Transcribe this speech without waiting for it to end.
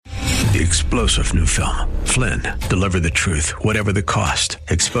The explosive new film, Flynn, deliver the truth, whatever the cost.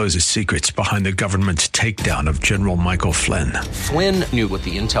 Exposes secrets behind the government's takedown of General Michael Flynn. Flynn knew what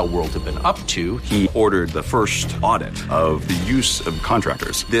the intel world had been up to. He ordered the first audit of the use of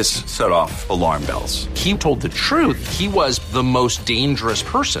contractors. This set off alarm bells. He told the truth. He was the most dangerous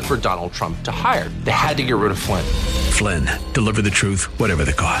person for Donald Trump to hire. They had to get rid of Flynn. Flynn, deliver the truth, whatever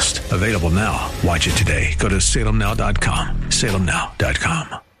the cost. Available now. Watch it today. Go to salemnow.com.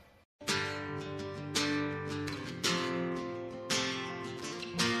 salemnow.com.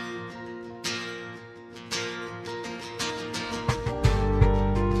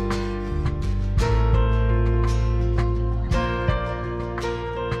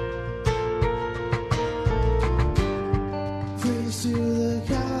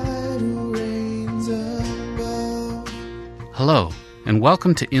 Hello, and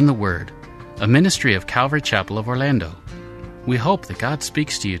welcome to In the Word, a ministry of Calvary Chapel of Orlando. We hope that God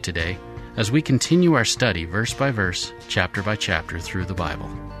speaks to you today as we continue our study verse by verse, chapter by chapter through the Bible,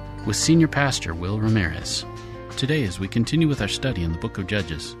 with Senior Pastor Will Ramirez. Today, as we continue with our study in the book of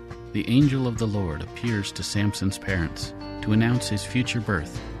Judges, the angel of the Lord appears to Samson's parents to announce his future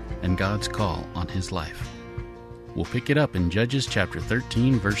birth and God's call on his life. We'll pick it up in Judges chapter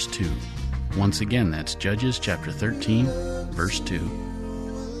 13, verse 2. Once again, that's Judges chapter 13, verse 2.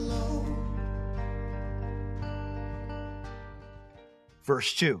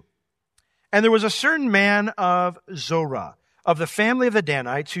 Verse 2. And there was a certain man of Zorah, of the family of the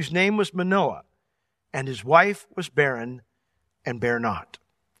Danites, whose name was Manoah, and his wife was barren and bare not.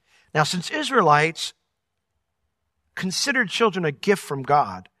 Now, since Israelites considered children a gift from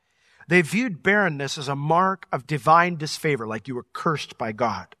God, they viewed barrenness as a mark of divine disfavor, like you were cursed by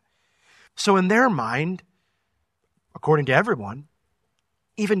God. So in their mind, according to everyone,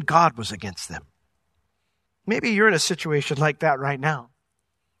 even God was against them. Maybe you're in a situation like that right now.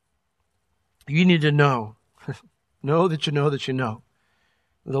 You need to know, know that you know that you know.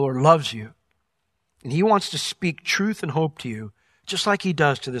 The Lord loves you. And He wants to speak truth and hope to you, just like He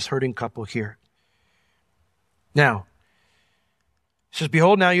does to this hurting couple here. Now, it says,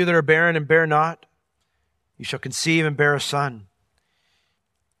 Behold, now you that are barren and bear not, you shall conceive and bear a son.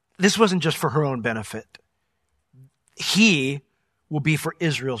 This wasn't just for her own benefit. He will be for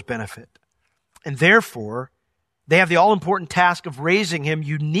Israel's benefit. And therefore, they have the all-important task of raising him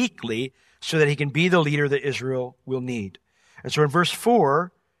uniquely so that he can be the leader that Israel will need. And so in verse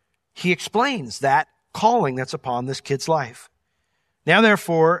 4, he explains that calling that's upon this kid's life. Now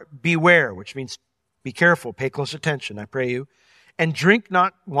therefore, beware, which means be careful, pay close attention, I pray you, and drink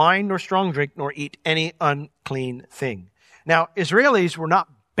not wine nor strong drink, nor eat any unclean thing. Now, Israelis were not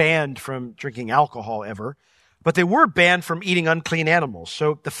banned from drinking alcohol ever, but they were banned from eating unclean animals.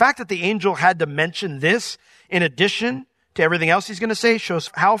 So the fact that the angel had to mention this in addition to everything else he's going to say shows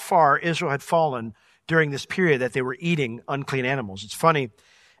how far Israel had fallen during this period that they were eating unclean animals. It's funny,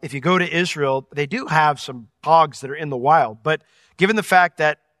 if you go to Israel, they do have some hogs that are in the wild, but given the fact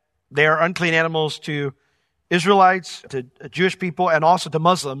that they are unclean animals to Israelites, to Jewish people, and also to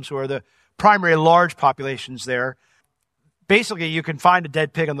Muslims, who are the primary large populations there, basically, you can find a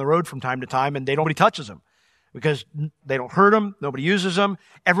dead pig on the road from time to time, and nobody touches them because they don't hurt them. Nobody uses them.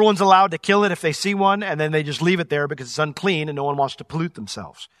 Everyone's allowed to kill it if they see one, and then they just leave it there because it's unclean and no one wants to pollute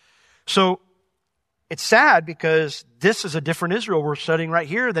themselves. So it's sad because this is a different Israel we're studying right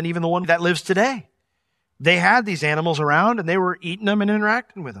here than even the one that lives today. They had these animals around, and they were eating them and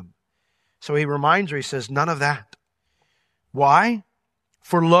interacting with them. So he reminds her, he says, none of that. Why?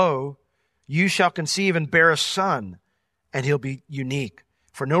 For lo, you shall conceive and bear a son, and he'll be unique.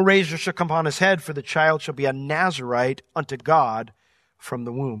 For no razor shall come upon his head, for the child shall be a Nazirite unto God from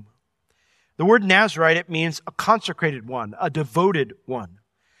the womb. The word Nazirite, it means a consecrated one, a devoted one.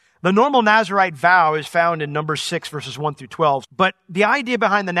 The normal Nazirite vow is found in Numbers 6, verses 1 through 12. But the idea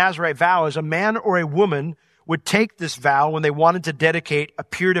behind the Nazirite vow is a man or a woman would take this vow when they wanted to dedicate a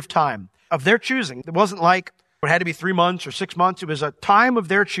period of time of their choosing. It wasn't like it had to be 3 months or 6 months. It was a time of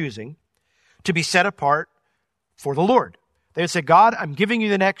their choosing to be set apart for the Lord. They would say, God, I'm giving you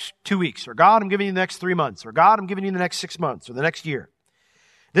the next 2 weeks, or God, I'm giving you the next 3 months, or God, I'm giving you the next 6 months, or the next year.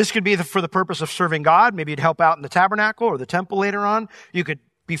 This could be for the purpose of serving God. Maybe you'd help out in the tabernacle or the temple later on. You could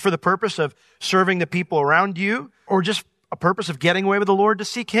be for the purpose of serving the people around you, or just a purpose of getting away with the Lord to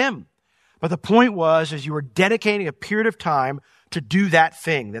seek Him. But the point was, is you were dedicating a period of time to do that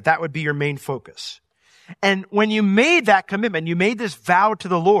thing, that would be your main focus. And when you made that commitment, you made this vow to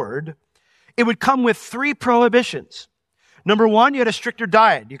the Lord, it would come with 3 prohibitions. Number 1, you had a stricter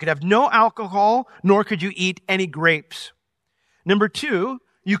diet. You could have no alcohol, nor could you eat any grapes. Number 2,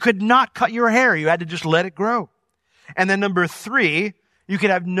 you could not cut your hair. You had to just let it grow. And then number 3, You could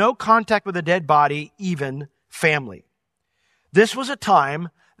have no contact with a dead body, even family. This was a time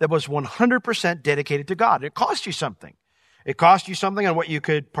that was 100% dedicated to God. It cost you something. It cost you something on what you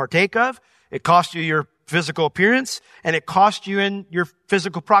could partake of. It cost you your physical appearance, and it cost you in your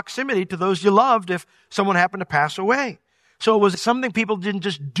physical proximity to those you loved if someone happened to pass away. So it was something people didn't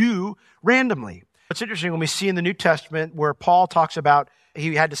just do randomly. It's interesting when we see in the New Testament where Paul talks about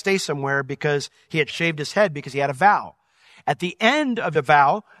he had to stay somewhere because he had shaved his head because he had a vow. At the end of the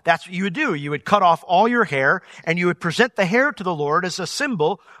vow, that's what you would do. You would cut off all your hair and you would present the hair to the Lord as a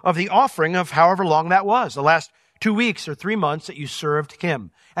symbol of the offering of however long that was, the last 2 weeks or 3 months that you served him.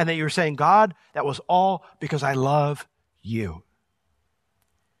 And that you were saying, God, that was all because I love you.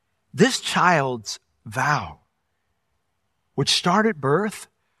 This child's vow would start at birth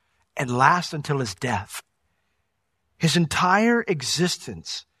and last until his death. His entire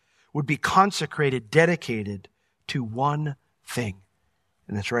existence would be consecrated, dedicated to one thing.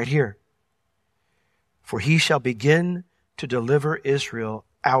 And that's right here. For he shall begin to deliver Israel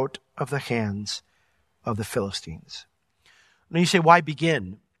out of the hands of the Philistines. Now you say, why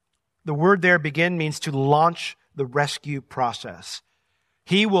begin? The word there, begin, means to launch the rescue process.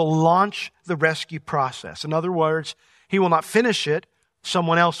 He will launch the rescue process. In other words, he will not finish it,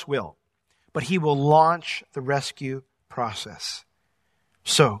 someone else will. But he will launch the rescue process.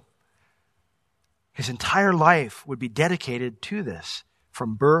 So, his entire life would be dedicated to this,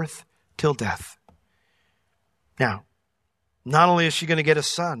 from birth till death. Now, not only is she going to get a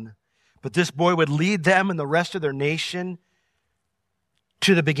son, but this boy would lead them and the rest of their nation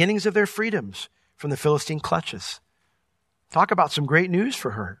to the beginnings of their freedoms from the Philistine clutches. Talk about some great news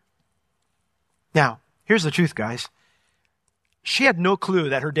for her. Now, here's the truth, guys. She had no clue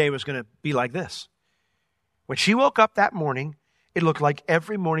that her day was going to be like this. When she woke up that morning, it looked like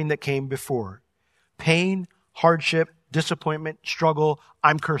every morning that came before. Pain, hardship, disappointment, struggle,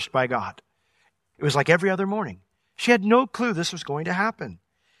 I'm cursed by God. It was like every other morning. She had no clue this was going to happen.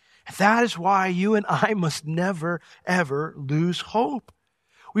 And that is why you and I must never, ever lose hope.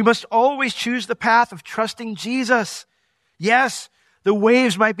 We must always choose the path of trusting Jesus. Yes, the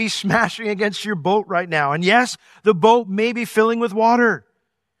waves might be smashing against your boat right now. And yes, the boat may be filling with water.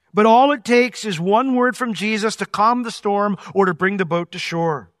 But all it takes is one word from Jesus to calm the storm or to bring the boat to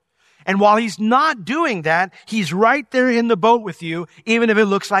shore. And while he's not doing that, he's right there in the boat with you, even if it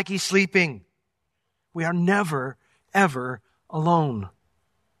looks like he's sleeping. We are never, ever alone.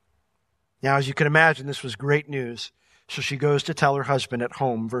 Now, as you can imagine, this was great news. So she goes to tell her husband at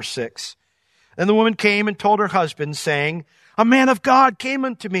home, verse 6. Then the woman came and told her husband, saying, a man of God came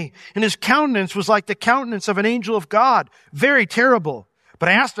unto me, and his countenance was like the countenance of an angel of God, very terrible. But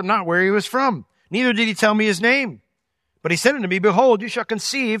I asked him not where he was from, neither did he tell me his name. But he said unto me, behold, you shall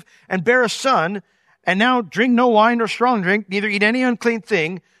conceive and bear a son, and now drink no wine nor strong drink, neither eat any unclean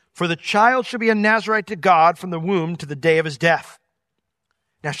thing, for the child shall be a Nazarite to God from the womb to the day of his death.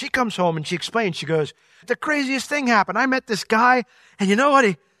 Now she comes home and she explains, she goes, the craziest thing happened. I met this guy, and you know what?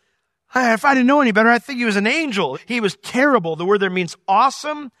 If I didn't know any better, I think he was an angel. He was terrible. The word there means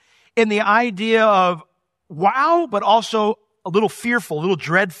awesome in the idea of wow, but also a little fearful, a little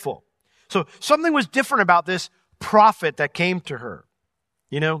dreadful. So something was different about this prophet that came to her,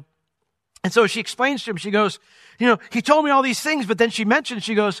 you know? And so she explains to him, she goes, you know, he told me all these things, but then she mentioned,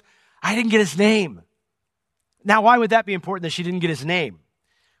 she goes, I didn't get his name. Now, why would that be important that she didn't get his name?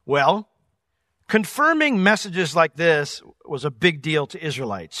 Well, confirming messages like this was a big deal to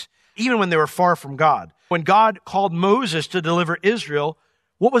Israelites, even when they were far from God. When God called Moses to deliver Israel,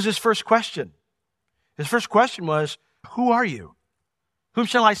 what was his first question? His first question was, who are you? Whom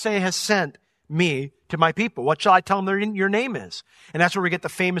shall I say has sent me to my people? What shall I tell them your name is? And that's where we get the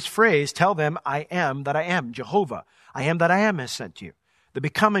famous phrase, tell them I am that I am, Jehovah. I am that I am has sent you. The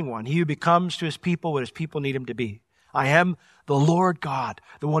becoming one, he who becomes to his people what his people need him to be. I am the Lord God,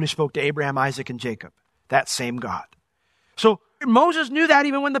 the one who spoke to Abraham, Isaac, and Jacob. That same God. So Moses knew that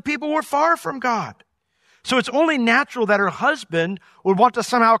even when the people were far from God. So it's only natural that her husband would want to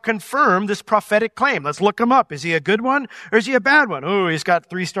somehow confirm this prophetic claim. Let's look him up. Is he a good one or is he a bad one? Oh, he's got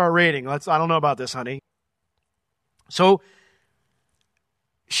 3-star rating. I don't know about this, honey. So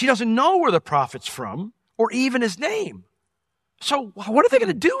she doesn't know where the prophet's from or even his name. So what are they going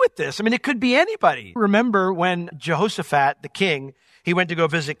to do with this? I mean, it could be anybody. Remember when Jehoshaphat, the king, he went to go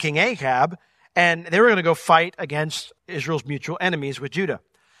visit King Ahab, and they were going to go fight against Israel's mutual enemies with Judah.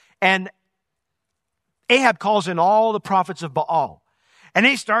 And Ahab calls in all the prophets of Baal. And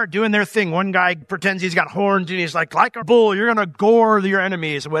they start doing their thing. One guy pretends he's got horns, and he's like a bull, you're going to gore your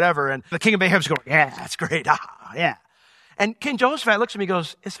enemies or whatever. And the king of Ahab's going, yeah, that's great. Yeah. And King Jehoshaphat looks at me and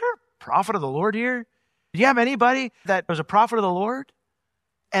goes, is there a prophet of the Lord here? Do you have anybody that was a prophet of the Lord?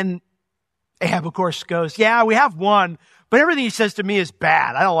 And Ahab, of course, goes, yeah, we have one, but everything he says to me is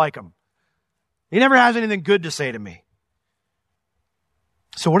bad. I don't like him. He never has anything good to say to me.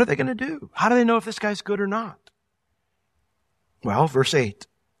 So what are they going to do? How do they know if this guy's good or not? Well, verse 8.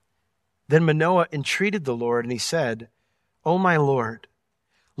 Then Manoah entreated the Lord, and he said, O my Lord,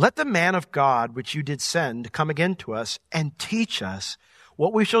 let the man of God which you did send come again to us and teach us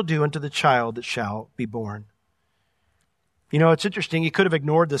what we shall do unto the child that shall be born. You know, it's interesting. He could have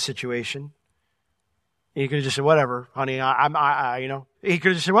ignored the situation. He could have just said, whatever, honey, He could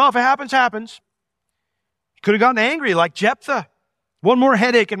have just said, well, if it happens, happens. He could have gotten angry like Jephthah. One more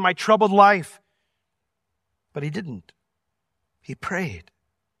headache in my troubled life. But he didn't. He prayed.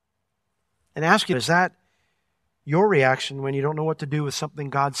 And ask you, is that your reaction when you don't know what to do with something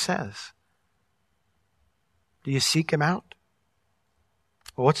God says? Do you seek him out?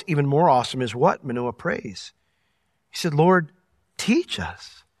 Well, what's even more awesome is what Manoah prays. He said, Lord, teach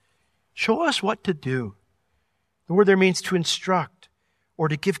us. Show us what to do. The word there means to instruct or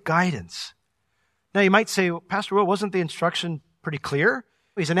to give guidance. Now you might say, well, Pastor Will, wasn't the instruction pretty clear?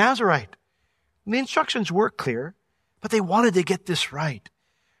 He's a Nazirite. And the instructions were clear, but they wanted to get this right.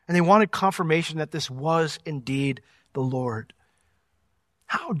 And they wanted confirmation that this was indeed the Lord.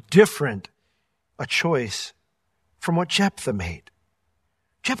 How different a choice from what Jephthah made.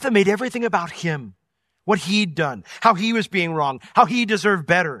 Jephthah made everything about him, what he'd done, how he was being wrong, how he deserved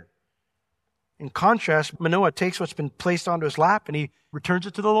better. In contrast, Manoah takes what's been placed onto his lap and he returns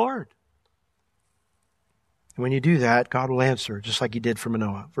it to the Lord. And when you do that, God will answer, just like he did for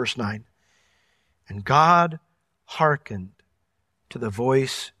Manoah. Verse 9. And God hearkened to the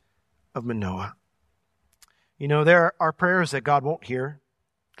voice of Manoah. You know, there are prayers that God won't hear.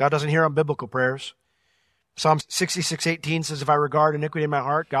 God doesn't hear unbiblical prayers. Psalm 66:18 says, if I regard iniquity in my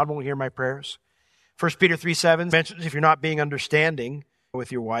heart, God won't hear my prayers. 1 Peter 3:7 mentions if you're not being understanding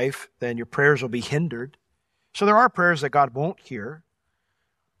with your wife, then your prayers will be hindered. So there are prayers that God won't hear.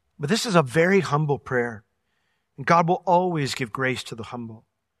 But this is a very humble prayer. And God will always give grace to the humble.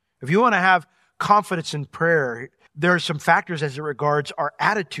 If you want to have confidence in prayer, there are some factors as it regards our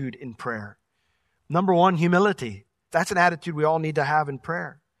attitude in prayer. Number one, humility. That's an attitude we all need to have in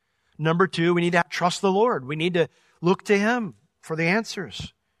prayer. Number two, we need to trust the Lord. We need to look to him for the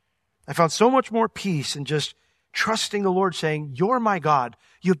answers. I found so much more peace in just trusting the Lord, saying, you're my God.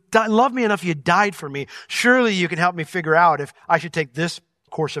 You love me enough, you died for me. Surely you can help me figure out if I should take this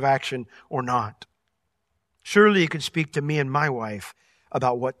course of action or not. Surely you can speak to me and my wife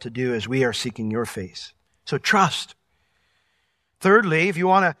about what to do as we are seeking your face. So trust. Thirdly, if you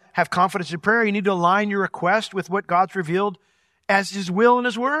want to have confidence in prayer, you need to align your request with what God's revealed as his will and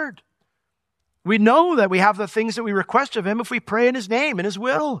his word. We know that we have the things that we request of him if we pray in his name and his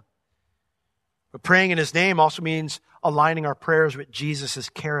will. But praying in his name also means aligning our prayers with Jesus'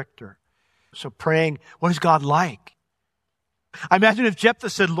 character. So praying, what is God like? I imagine if Jephthah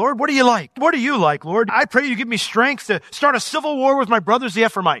said, Lord, what are you like? What are you like, Lord? I pray you give me strength to start a civil war with my brothers, the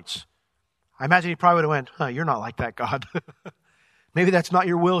Ephraimites. I imagine he probably would have went, you're not like that, God. Maybe that's not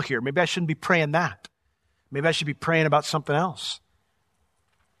your will here. Maybe I shouldn't be praying that. Maybe I should be praying about something else.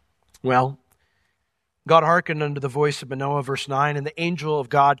 Well, God hearkened unto the voice of Manoah, verse 9, and the angel of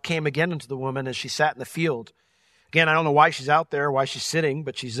God came again unto the woman as she sat in the field. Again, I don't know why she's out there, why she's sitting,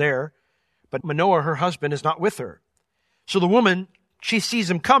 but she's there. But Manoah, her husband, is not with her. So the woman, she sees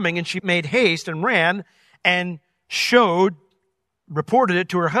him coming, and she made haste and ran and reported it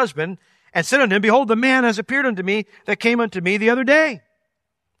to her husband, and said unto him, behold, the man has appeared unto me that came unto me the other day.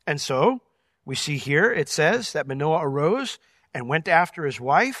 And so we see here, it says that Manoah arose and went after his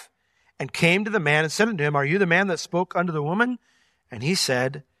wife and came to the man and said unto him, are you the man that spoke unto the woman? And he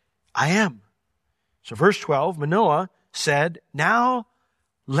said, I am. So verse 12, Manoah said, now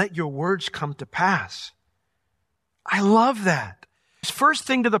let your words come to pass. I love that. His first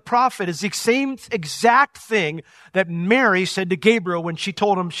thing to the prophet is the same exact thing that Mary said to Gabriel when she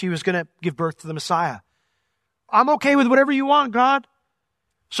told him she was going to give birth to the Messiah. I'm okay with whatever you want, God.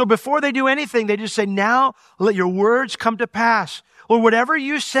 So before they do anything, they just say, now let your words come to pass. Or whatever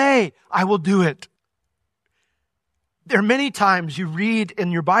you say, I will do it. There are many times you read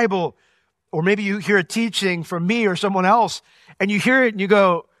in your Bible, or maybe you hear a teaching from me or someone else, and you hear it and you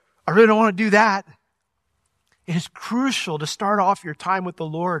go, I really don't want to do that. It is crucial to start off your time with the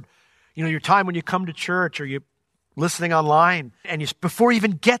Lord. You know, your time when you come to church or you're listening online, and before you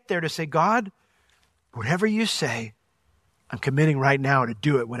even get there to say, God, whatever you say, I'm committing right now to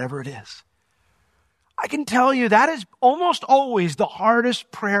do it, whatever it is. I can tell you that is almost always the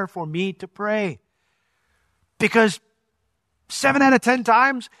hardest prayer for me to pray. Because 7 out of 10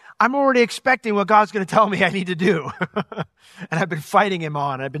 times, I'm already expecting what God's going to tell me I need to do. And I've been fighting him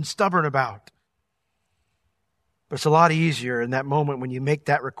on. I've been stubborn about. But it's a lot easier in that moment when you make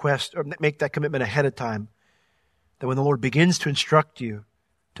that request or make that commitment ahead of time, that when the Lord begins to instruct you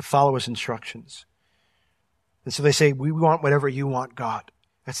to follow his instructions. And so they say, we want whatever you want, God.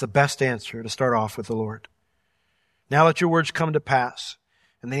 That's the best answer to start off with the Lord. Now let your words come to pass.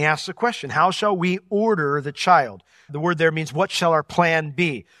 And then he asks the question, how shall we order the child? The word there means, what shall our plan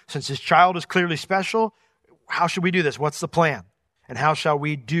be? Since this child is clearly special, how should we do this? What's the plan? And how shall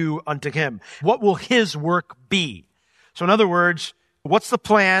we do unto him? What will his work be? So in other words, what's the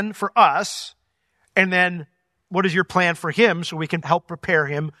plan for us? And then what is your plan for him so we can help prepare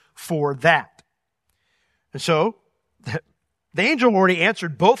him for that? And so the angel already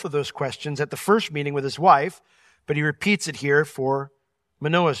answered both of those questions at the first meeting with his wife, but he repeats it here for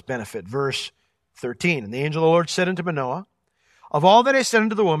Manoah's benefit. Verse 13. And the angel of the Lord said unto Manoah, of all that I said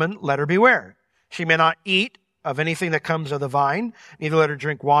unto the woman, let her beware. She may not eat of anything that comes of the vine, neither let her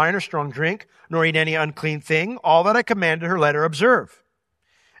drink wine or strong drink, nor eat any unclean thing. All that I commanded her, let her observe.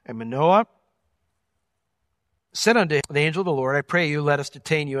 And Manoah said unto the angel of the Lord, I pray you, let us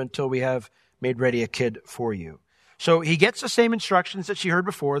detain you until we have made ready a kid for you. So he gets the same instructions that she heard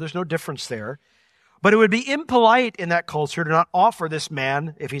before. There's no difference there. But it would be impolite in that culture to not offer this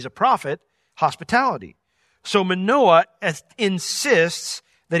man, if he's a prophet, hospitality. So Manoah insists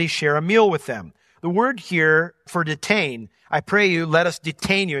that he share a meal with them. The word here for detain, I pray you, let us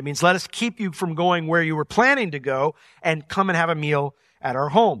detain you. It means let us keep you from going where you were planning to go and come and have a meal at our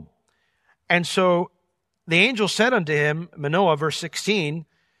home. And so the angel said unto him, Manoah, verse 16,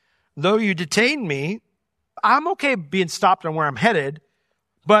 though you detain me, I'm okay being stopped on where I'm headed,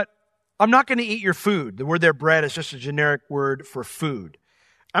 but I'm not going to eat your food. The word there, bread, is just a generic word for food.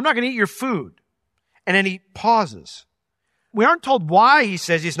 I'm not going to eat your food. And then he pauses. We aren't told why he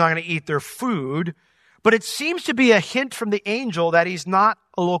says he's not going to eat their food, but it seems to be a hint from the angel that he's not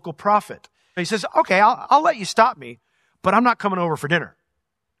a local prophet. He says, okay, I'll let you stop me, but I'm not coming over for dinner.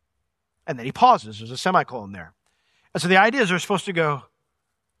 And then he pauses. There's a semicolon there. And so the idea is they're supposed to go,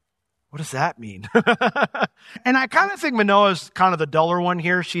 what does that mean? And I kind of think Manoah's kind of the duller one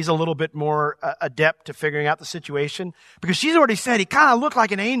here. She's a little bit more adept to figuring out the situation because she's already said he kind of looked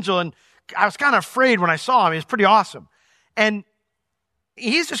like an angel, and I was kind of afraid when I saw him. He was pretty awesome. And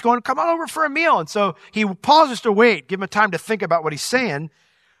he's just going, come on over for a meal. And so he pauses to wait, give him time to think about what he's saying.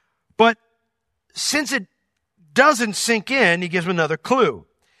 But since it doesn't sink in, he gives him another clue.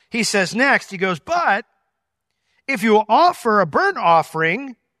 He says next, he goes, but if you offer a burnt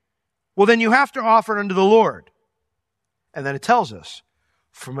offering, well, then you have to offer it unto the Lord. And then it tells us,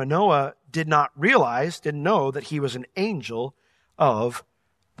 for Manoah didn't know that he was an angel of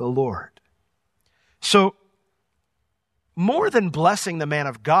the Lord. So, more than blessing the man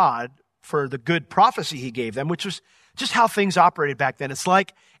of God for the good prophecy he gave them, which was just how things operated back then. It's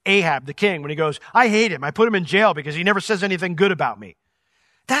like Ahab, the king, when he goes, I hate him. I put him in jail because he never says anything good about me.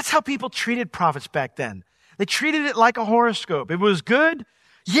 That's how people treated prophets back then. They treated it like a horoscope. If it was good,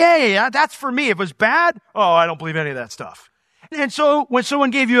 yeah, that's for me. If it was bad, I don't believe any of that stuff. And so when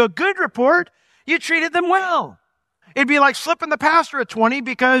someone gave you a good report, you treated them well. It'd be like slipping the pastor a 20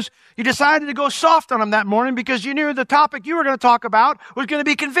 because you decided to go soft on him that morning because you knew the topic you were going to talk about was going to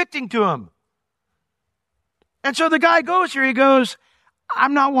be convicting to him. And so the guy goes here, he goes,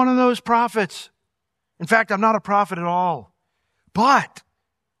 I'm not one of those prophets. In fact, I'm not a prophet at all. But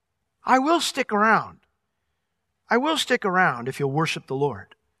I will stick around. I will stick around if you'll worship the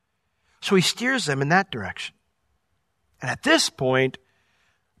Lord. So he steers them in that direction. And at this point,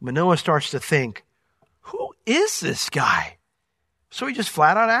 Manoah starts to think, who is this guy? So he just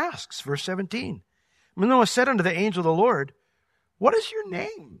flat out asks, verse 17. Manoah said unto the angel of the Lord, what is your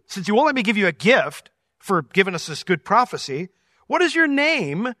name? Since you won't let me give you a gift for giving us this good prophecy, what is your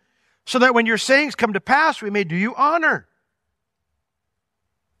name so that when your sayings come to pass, we may do you honor?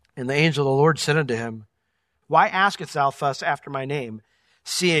 And the angel of the Lord said unto him, why askest thou thus after my name,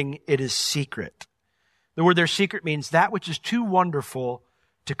 seeing it is secret? The word there, secret, means that which is too wonderful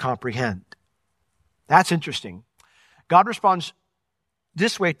to comprehend. That's interesting. God responds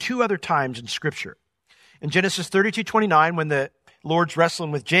this way 2 other times in Scripture. In Genesis 32:29, when the Lord's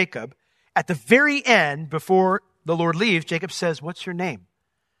wrestling with Jacob, at the very end, before the Lord leaves, Jacob says, what's your name?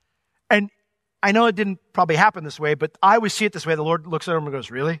 And I know it didn't probably happen this way, but I always see it this way. The Lord looks at him and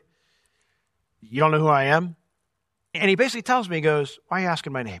goes, really? You don't know who I am? And he basically tells me, he goes, why are you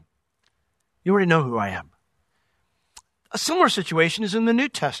asking my name? You already know who I am. A similar situation is in the New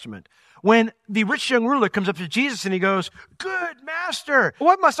Testament. When the rich young ruler comes up to Jesus and he goes, good master,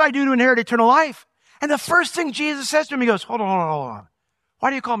 what must I do to inherit eternal life? And the first thing Jesus says to him, he goes, hold on. Why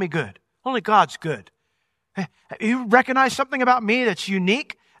do you call me good? Only God's good. You recognize something about me that's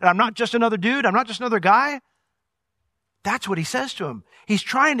unique, and I'm not just another dude, I'm not just another guy? That's what he says to him. He's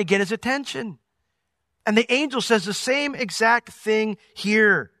trying to get his attention. And the angel says the same exact thing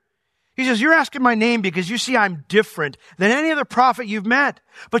here. He says, you're asking my name because you see I'm different than any other prophet you've met,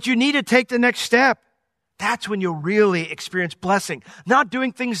 but you need to take the next step. That's when you'll really experience blessing. Not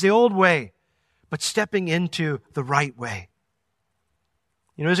doing things the old way, but stepping into the right way.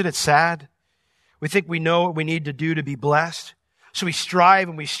 You know, isn't it sad? We think we know what we need to do to be blessed. So we strive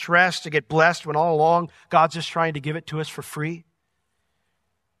and we stress to get blessed when all along God's just trying to give it to us for free.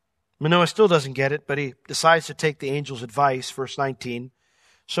 Manoah still doesn't get it, but he decides to take the angel's advice. Verse 19.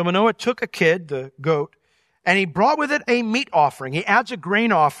 So Manoah took a kid, the goat, and he brought with it a meat offering. He adds a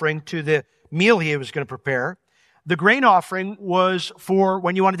grain offering to the meal he was going to prepare. The grain offering was for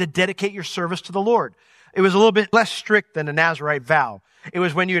when you wanted to dedicate your service to the Lord. It was a little bit less strict than a Nazirite vow. It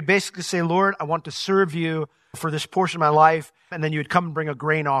was when you would basically say, Lord, I want to serve you for this portion of my life, and then you would come and bring a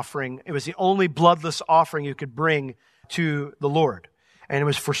grain offering. It was the only bloodless offering you could bring to the Lord, and it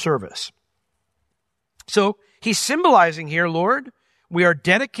was for service. So he's symbolizing here, Lord, we are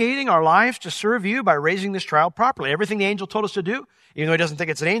dedicating our lives to serve you by raising this child properly. Everything the angel told us to do, even though he doesn't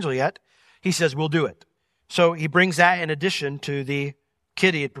think it's an angel yet, he says we'll do it. So he brings that in addition to the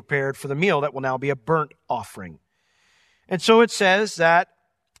kid he had prepared for the meal that will now be a burnt offering. And so it says that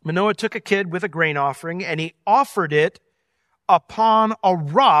Manoah took a kid with a grain offering and he offered it upon a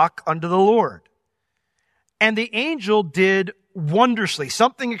rock unto the Lord. And the angel did wondrously,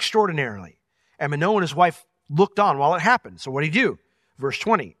 something extraordinarily. And Manoah and his wife looked on while it happened. So what did he do? Verse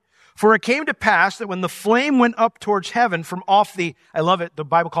 20. For it came to pass that when the flame went up towards heaven from off the, I love it, the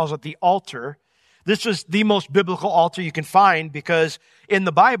Bible calls it the altar. This was the most biblical altar you can find because in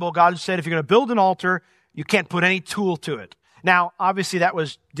the Bible, God said if you're going to build an altar, you can't put any tool to it. Now, obviously that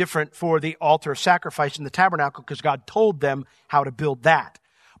was different for the altar of sacrifice in the tabernacle because God told them how to build that.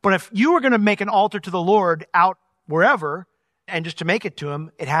 But if you were going to make an altar to the Lord out wherever, and just to make it to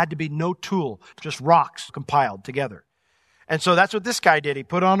him, it had to be no tool, just rocks compiled together. And so that's what this guy did. He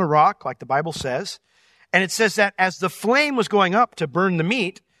put on a rock, like the Bible says. And it says that as the flame was going up to burn the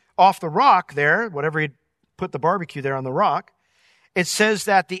meat off the rock there, whatever he'd put the barbecue there on the rock, it says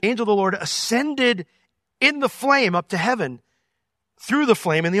that the angel of the Lord ascended in the flame up to heaven through the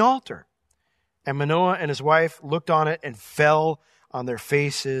flame in the altar. And Manoah and his wife looked on it and fell on their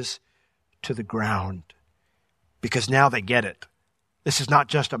faces to the ground. Because now they get it. This is not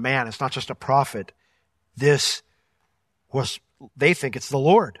just a man. It's not just a prophet. They think it's the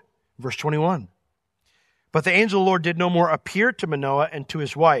Lord. Verse 21. But the angel of the Lord did no more appear to Manoah and to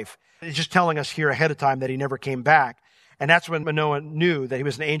his wife. It's just telling us here ahead of time that he never came back. And that's when Manoah knew that he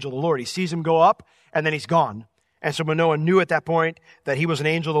was an angel of the Lord. He sees him go up and then he's gone. And so Manoah knew at that point that he was an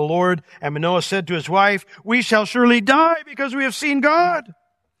angel of the Lord. And Manoah said to his wife, we shall surely die because we have seen God.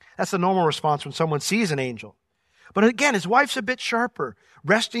 That's the normal response when someone sees an angel. But again, his wife's a bit sharper,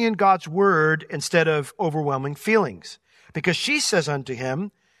 resting in God's word instead of overwhelming feelings. Because she says unto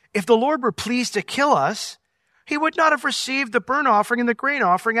him, if the Lord were pleased to kill us, he would not have received the burnt offering and the grain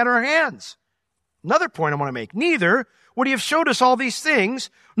offering at our hands. Another point I want to make. Neither would he have showed us all these things,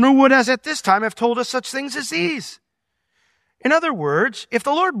 nor would as at this time have told us such things as these. In other words, if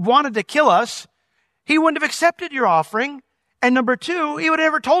the Lord wanted to kill us, he wouldn't have accepted your offering. And number two, he would have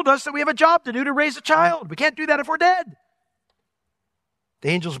never told us that we have a job to do to raise a child. We can't do that if we're dead. The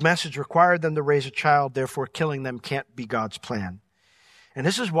angel's message required them to raise a child, therefore killing them can't be God's plan. And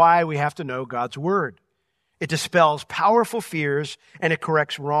this is why we have to know God's word. It dispels powerful fears and it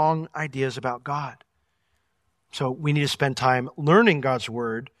corrects wrong ideas about God. So we need to spend time learning God's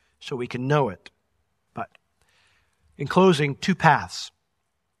word so we can know it. But in closing, two paths.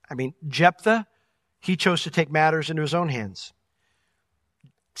 Jephthah, he chose to take matters into his own hands.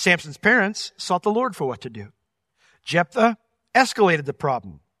 Samson's parents sought the Lord for what to do. Jephthah escalated the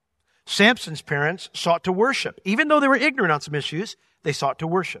problem. Samson's parents sought to worship. Even though they were ignorant on some issues, they sought to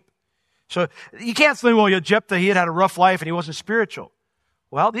worship. So you can't say, well, Jephthah, he had a rough life and he wasn't spiritual.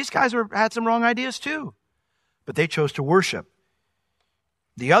 Well, these guys had some wrong ideas too. But they chose to worship.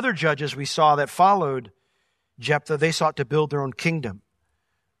 The other judges we saw that followed Jephthah, they sought to build their own kingdom.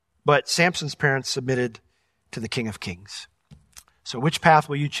 But Samson's parents submitted to the King of Kings. So which path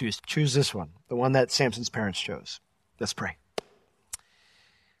will you choose? Choose this one, the one that Samson's parents chose. Let's pray.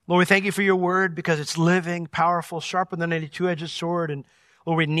 Lord, we thank you for your word because it's living, powerful, sharper than any two-edged sword. And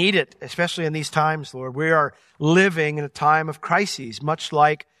Lord, we need it, especially in these times, Lord. We are living in a time of crises, much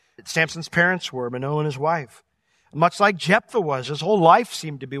like Samson's parents were, Manoah and his wife. Much like Jephthah was. His whole life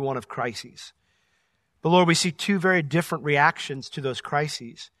seemed to be one of crises. But Lord, we see two very different reactions to those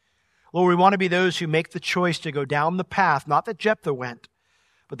crises. Lord, we want to be those who make the choice to go down the path, not that Jephthah went,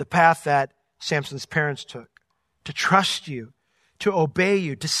 but the path that Samson's parents took, to trust you, to obey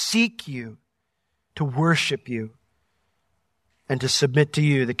you, to seek you, to worship you, and to submit to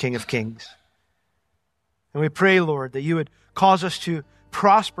you, the King of Kings. And we pray, Lord, that you would cause us to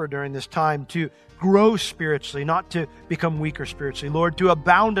prosper during this time, to grow spiritually, not to become weaker spiritually. Lord, to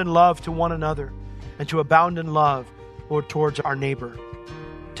abound in love to one another and to abound in love, Lord, towards our neighbor.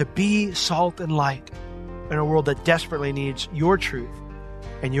 To be salt and light in a world that desperately needs your truth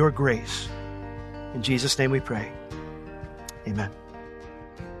and your grace. In Jesus' name we pray. Amen.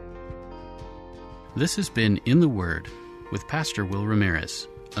 This has been In the Word with Pastor Will Ramirez,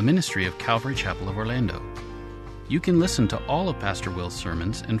 a ministry of Calvary Chapel of Orlando. You can listen to all of Pastor Will's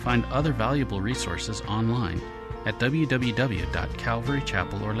sermons and find other valuable resources online at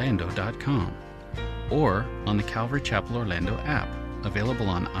www.calvarychapelorlando.com or on the Calvary Chapel Orlando app, available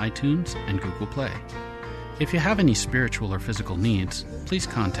on iTunes and Google Play. If you have any spiritual or physical needs, please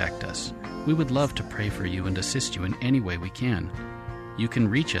contact us. We would love to pray for you and assist you in any way we can. You can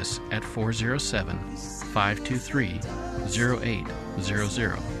reach us at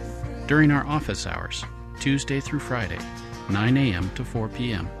 407-523-0800 during our office hours, Tuesday through Friday, 9 a.m. to 4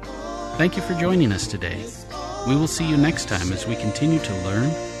 p.m. Thank you for joining us today. We will see you next time as we continue to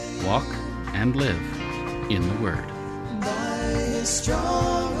learn, walk, and live in the Word.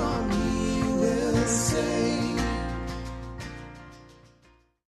 Strong on me will say.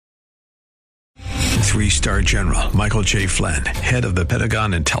 3-star General Michael J. Flynn, head of the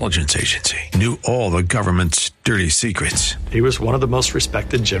Pentagon Intelligence Agency, knew all the government's dirty secrets. He was one of the most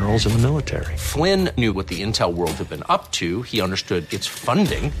respected generals in the military. Flynn knew what the intel world had been up to. He understood its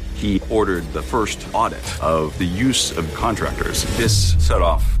funding. He ordered the first audit of the use of contractors. This set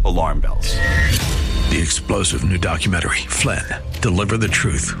off alarm bells. The explosive new documentary, Flynn, Deliver the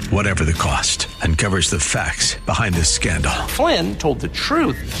Truth, Whatever the Cost, uncovers the facts behind this scandal. Flynn told the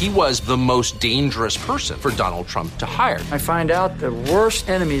truth. He was the most dangerous person for Donald Trump to hire. I find out the worst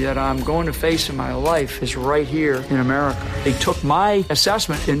enemy that I'm going to face in my life is right here in America. They took my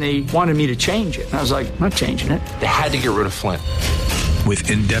assessment and they wanted me to change it. And I was like, I'm not changing it. They had to get rid of Flynn.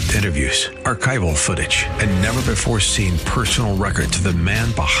 With in-depth interviews, archival footage, and never-before-seen personal records of the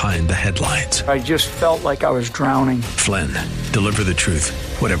man behind the headlines. I just felt like I was drowning. Flynn, Deliver the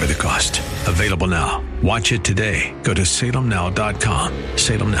Truth, Whatever the Cost. Available now. Watch it today. Go to salemnow.com.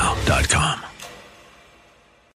 salemnow.com.